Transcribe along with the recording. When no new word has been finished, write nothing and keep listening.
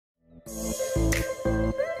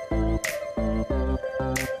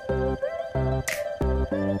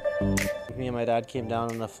and my dad came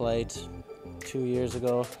down on a flight 2 years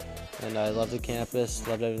ago, and I loved the campus,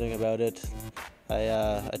 loved everything about it.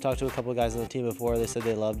 I talked to a couple of guys on the team before, they said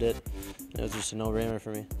they loved it, and it was just a no-brainer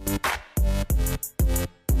for me.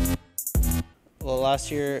 Well,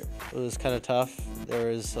 last year it was kind of tough. There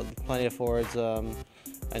was plenty of forwards.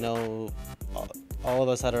 I know all of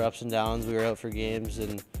us had our ups and downs. We were out for games,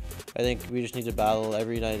 and I think we just need to battle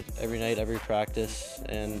every night, every practice,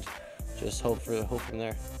 and just hope from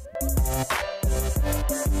there.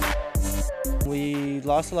 We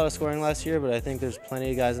lost a lot of scoring last year, but I think there's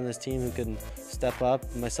plenty of guys on this team who can step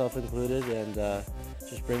up, myself included, and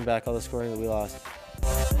just bring back all the scoring that we lost.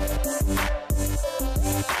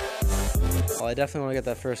 Well, I definitely want to get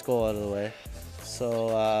that first goal out of the way. So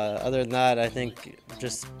other than that, I think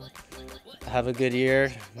just have a good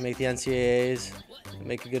year, make the NCAAs,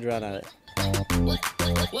 make a good run at it.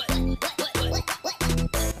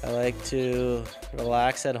 I like to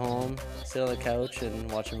relax at home, sit on the couch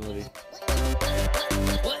and watch a movie.